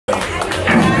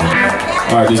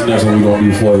Alright, this next one we gonna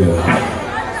do for you.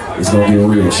 It's gonna get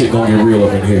real. Shit gonna get real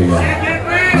up in here, y'all.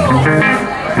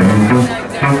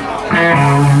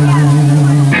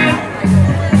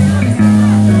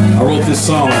 I wrote this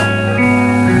song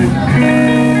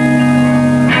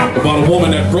about a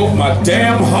woman that broke my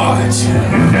damn heart.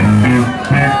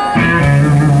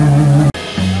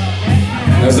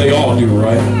 As they all do,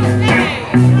 right?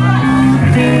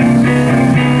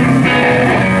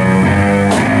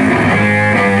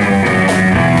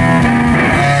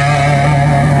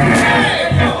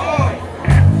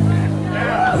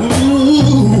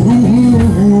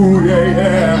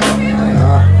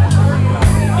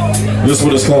 This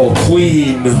one is called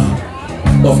Queen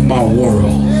of My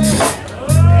World.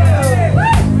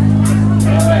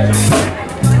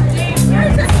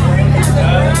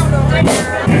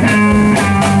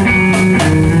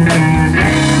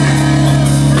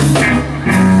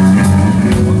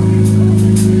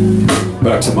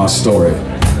 Back to my story,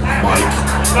 Mike.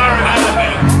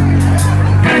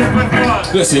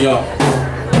 Listen, y'all.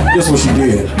 This is what she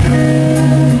did.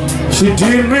 She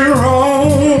did me wrong.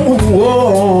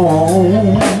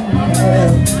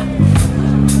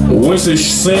 When she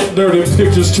sent dirty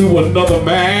pictures to another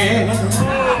man,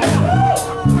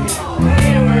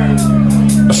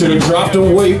 I should have dropped her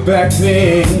way back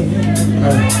then.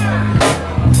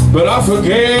 But I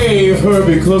forgave her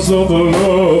because of the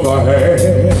love I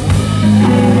had.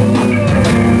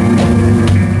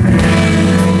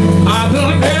 I've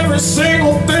done every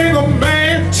single thing a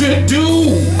man should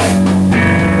do.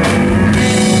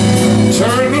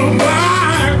 Turn the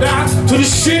blind eye to the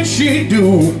shit she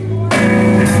do.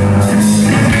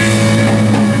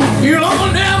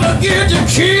 You'll never get to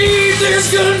keep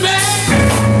this good man,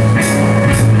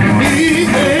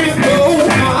 even though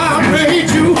I made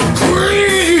you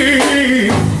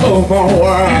queen of my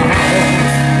world.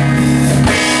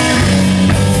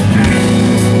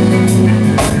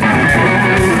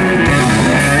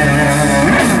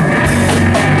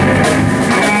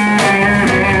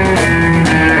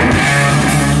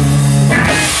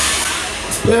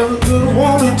 Every good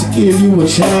woman to give you a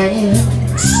chance,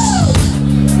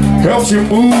 helps you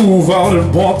move out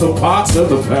and bought the pots of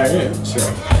the pants.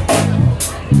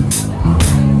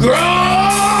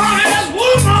 Grown-ass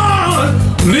woman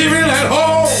living at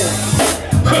home.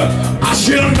 I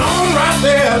should have known right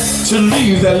there to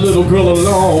leave that little girl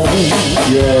alone.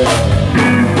 Yeah.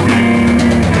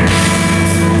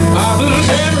 I've done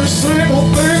every single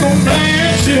thing a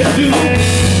man should do.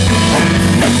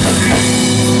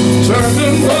 Turn the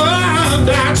blind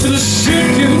eye to the shit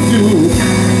you do.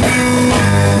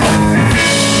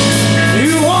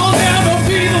 You won't ever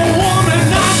be the woman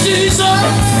I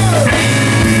deserve,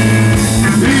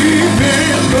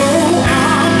 even though I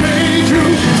made you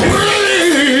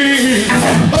queen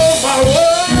of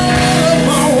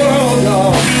my world,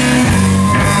 y'all.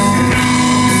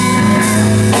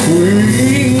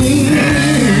 Queen.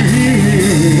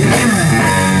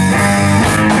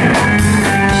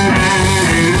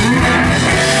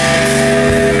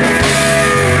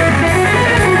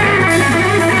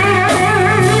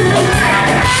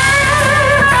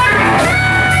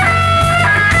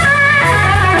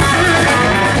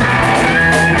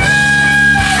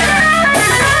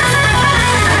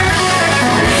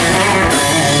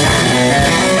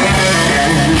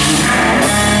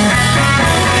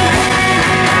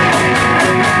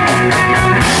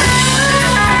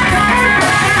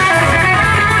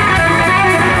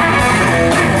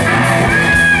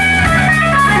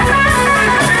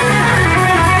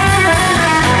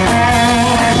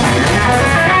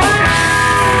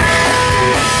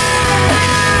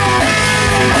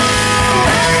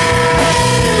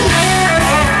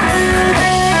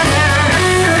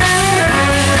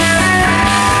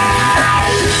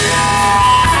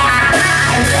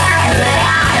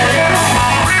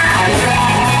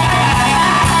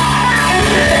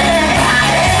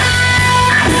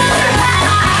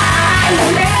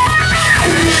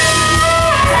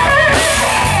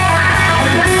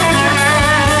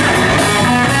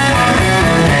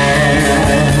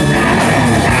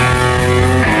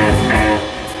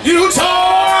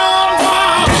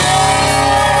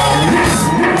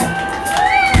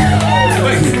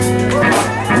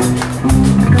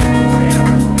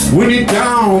 When you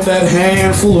down that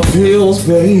handful of pills,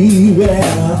 baby,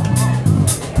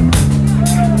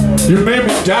 you made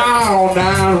me down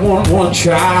 911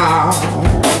 child.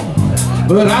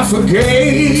 But I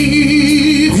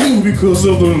forgave you because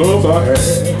of the love I had.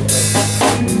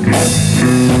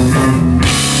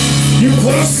 You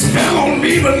put a spell on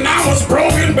me, but now it's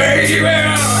broken, baby.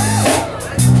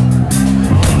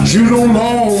 You no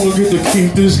longer get to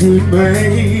keep this good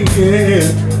man.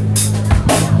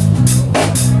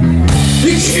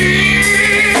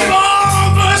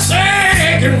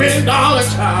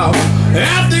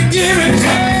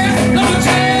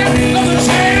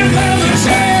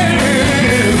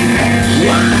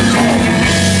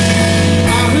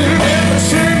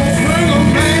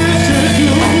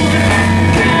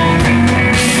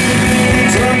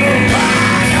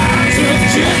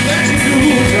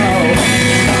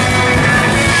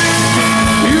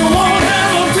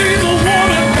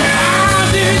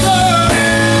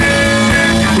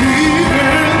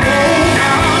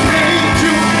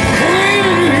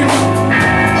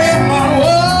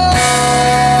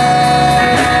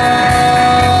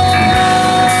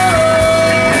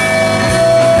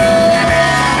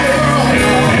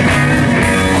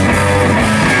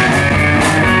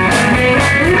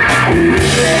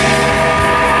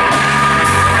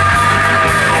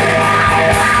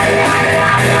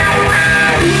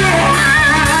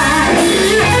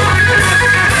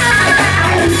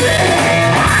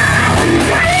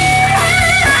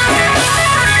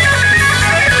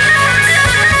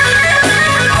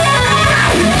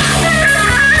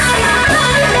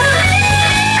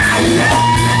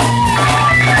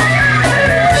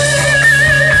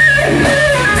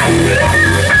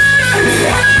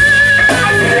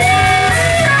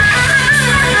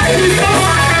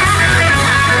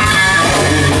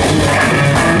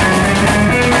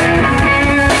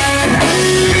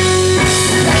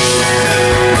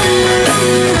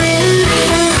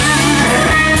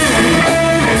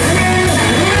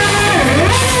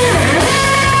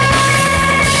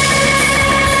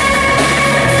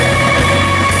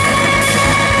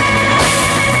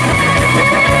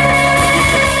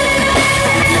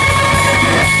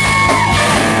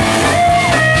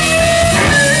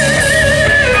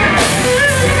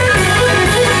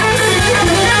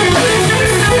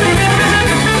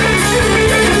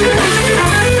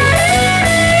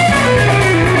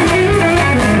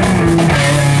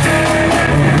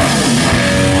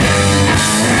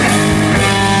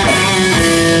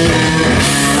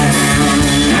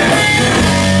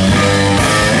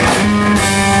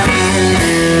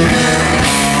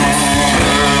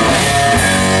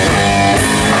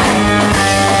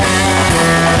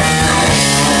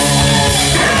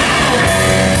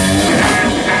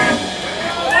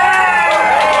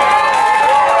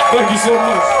 Thank you so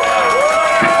much.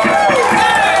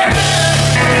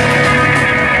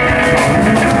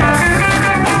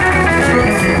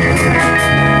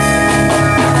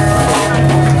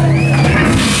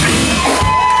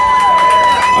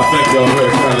 I thank y'all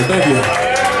very kindly. Thank you.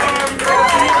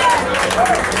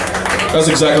 That's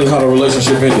exactly how the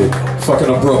relationship ended. Fucking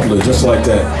abruptly, just like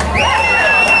that.